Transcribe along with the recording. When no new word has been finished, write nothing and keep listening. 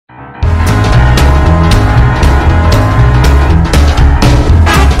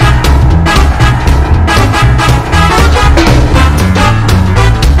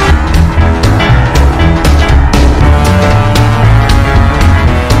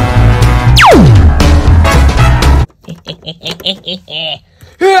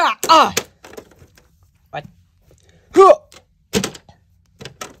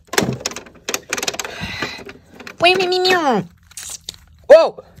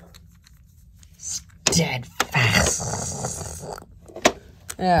dead fast.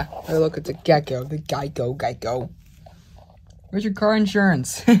 Yeah, hey, look, it's a gecko. The Geico. Where's your car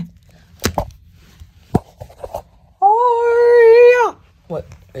insurance? Oh, yeah. What?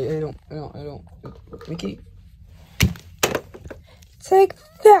 I don't. Mickey? Take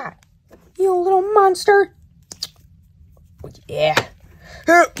that, you little monster. Oh, yeah.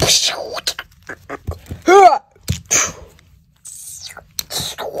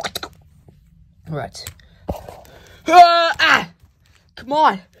 Right. Come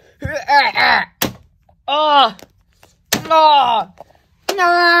on. Oh. No.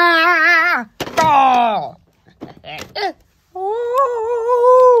 No. Oh.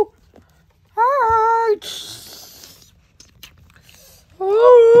 Oh.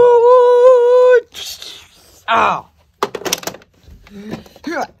 Oh.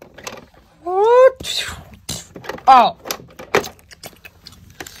 Oh.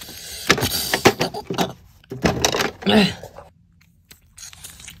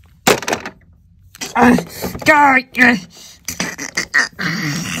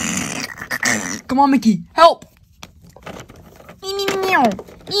 Come on, Mickey, help!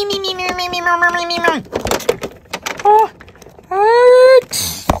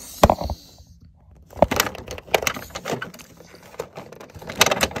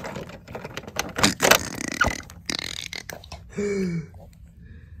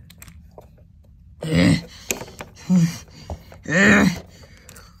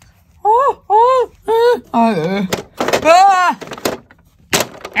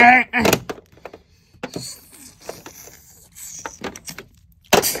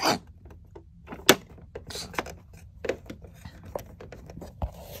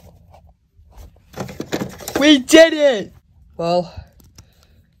 We did it! Well,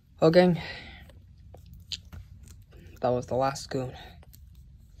 gang, that was the last goon.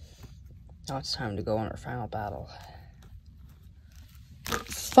 Now it's time to go on our final battle.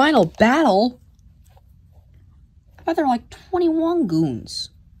 Final battle? I thought there were like 21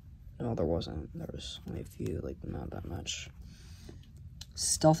 goons. No, there wasn't. There was only a few, like not that much.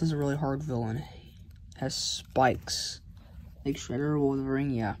 Stealth is a really hard villain. Has spikes. Like Shredder or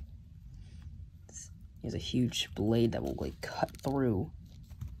Wolverine, yeah. He has a huge blade that will like cut through.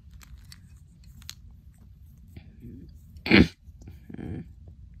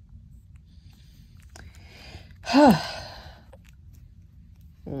 Oh.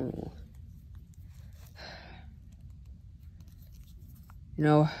 You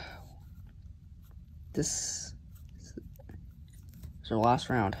know, this is our last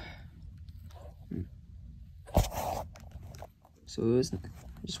round. So I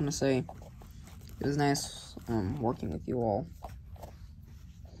just want to say, it was nice working with you all.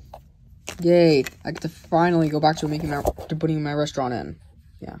 Yay! I get to finally go back to putting my restaurant in.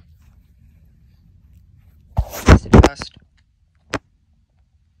 Yeah. It's the best.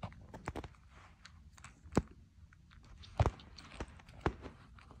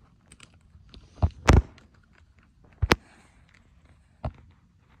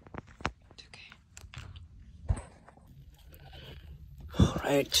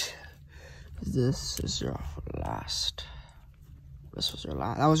 Alright. This is your last. This was your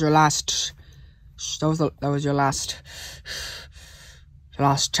last. That was your last. That was your last. Your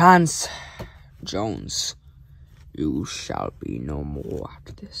last chance, Jones. You shall be no more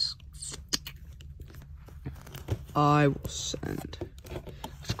after this. I will send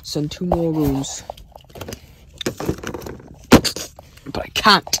 2 more rooms, but I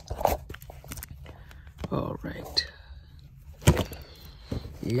can't. All right.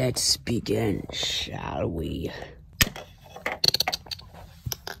 Let's begin, shall we?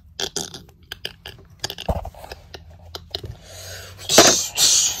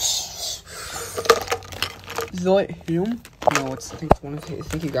 Is it him? No, I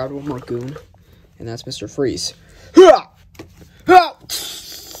think you got one more goon, and that's Mr. Freeze.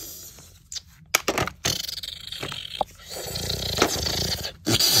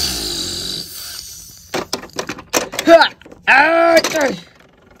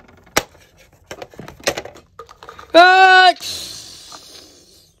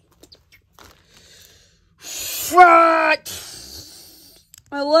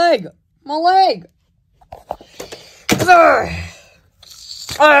 My leg!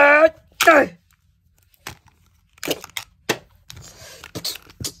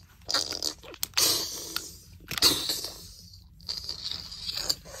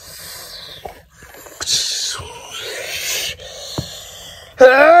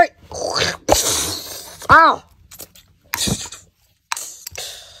 Ow!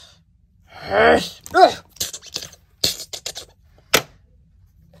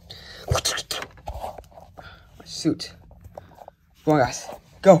 pursuit. Come on, guys.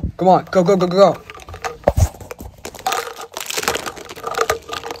 Go. Come on. Go, go, go, go, go.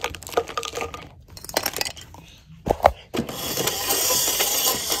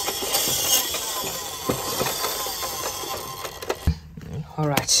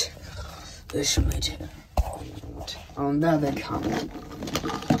 Alright. This should make it. Oh, there they come.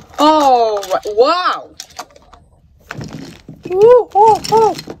 Oh, wow! Ooh, oh,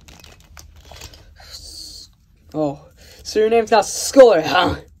 oh. Oh, so your name's not Sculler,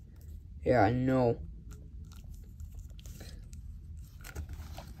 huh? Yeah, I know.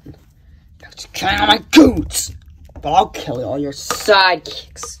 You're killing all my goons! But I'll kill all your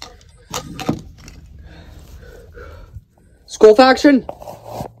sidekicks. Skull faction?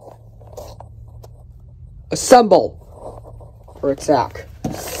 Assemble. Or attack.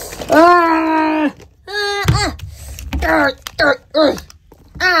 Ah! Ow! Ah!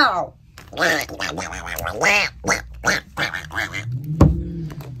 Ow!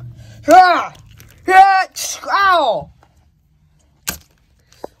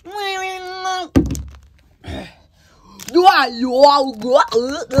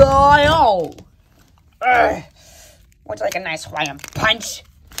 Would you like a nice Hawaiian punch?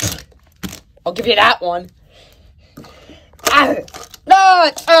 I'll give you that one.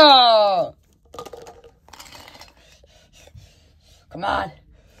 No! Oh! Come on.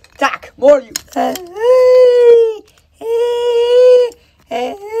 Attack! More of you.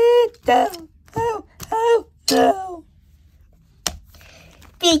 No.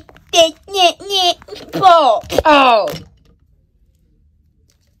 Big, oh!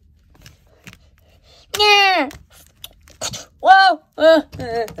 Yeah! Whoa!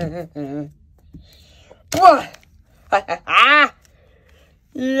 What? Ah!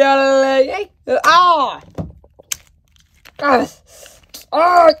 Yeah! Ah!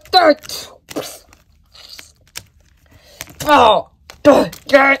 Oh!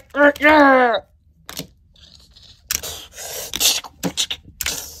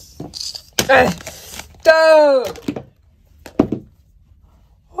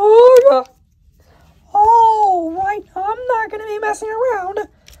 Oh, right. I'm not gonna be messing around.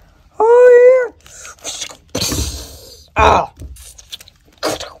 Oh, yeah. Ah.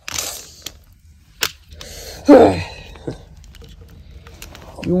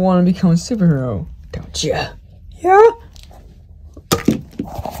 You want to become a superhero, don't you? Yeah?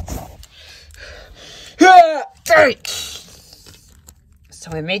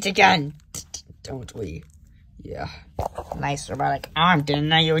 So we meet again, don't we? Yeah. Nice robotic arm, didn't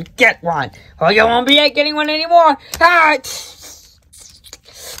know you would get one. Well, you won't be getting one anymore. Ah!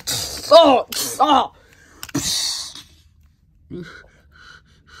 Oh! Oh!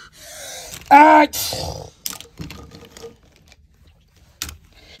 Ah!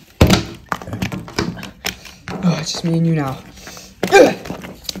 Oh, it's just me and you now.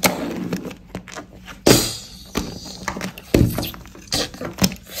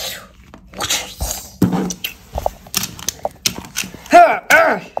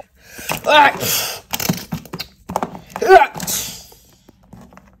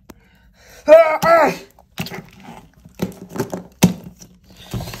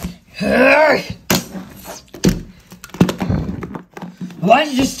 Why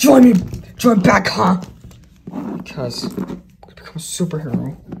did you just join back, huh? Because I'm gonna become a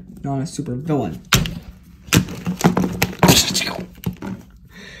superhero, not a super villain.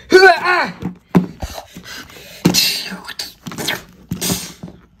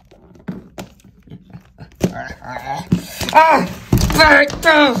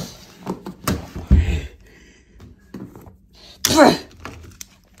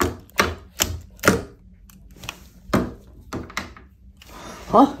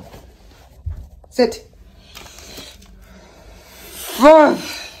 Huh? Sit.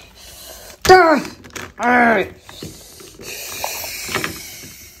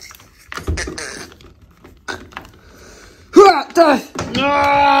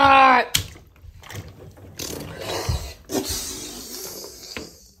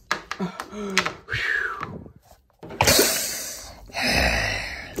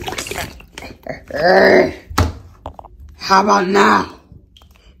 How about now?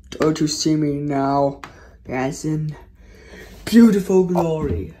 Don't you see me now, as in beautiful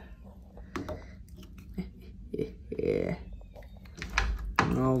glory? Yeah.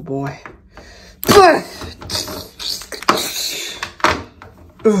 Oh boy. Oh!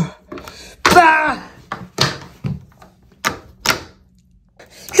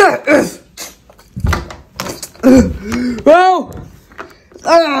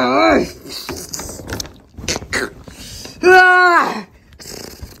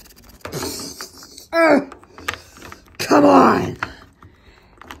 Come on!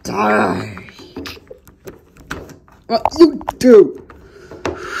 Die! What you do?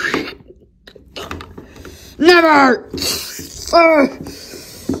 Never!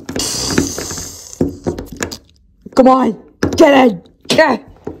 Come on! Get in! Get!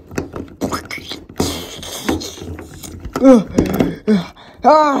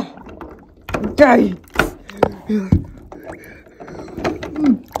 Okay!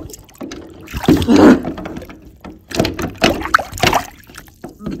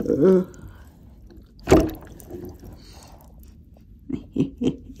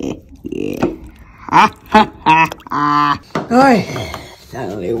 Alright,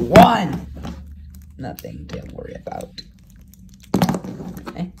 only one. Nothing to worry about.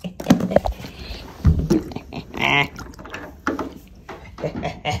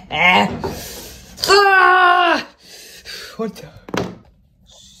 What the?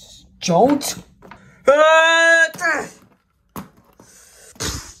 Don't.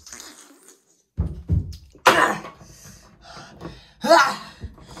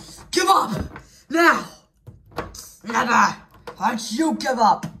 Give up now. Never. Don't you give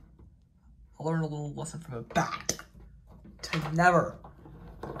up. I'll learn a little lesson from a bat. To never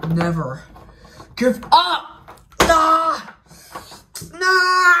give up. Nah.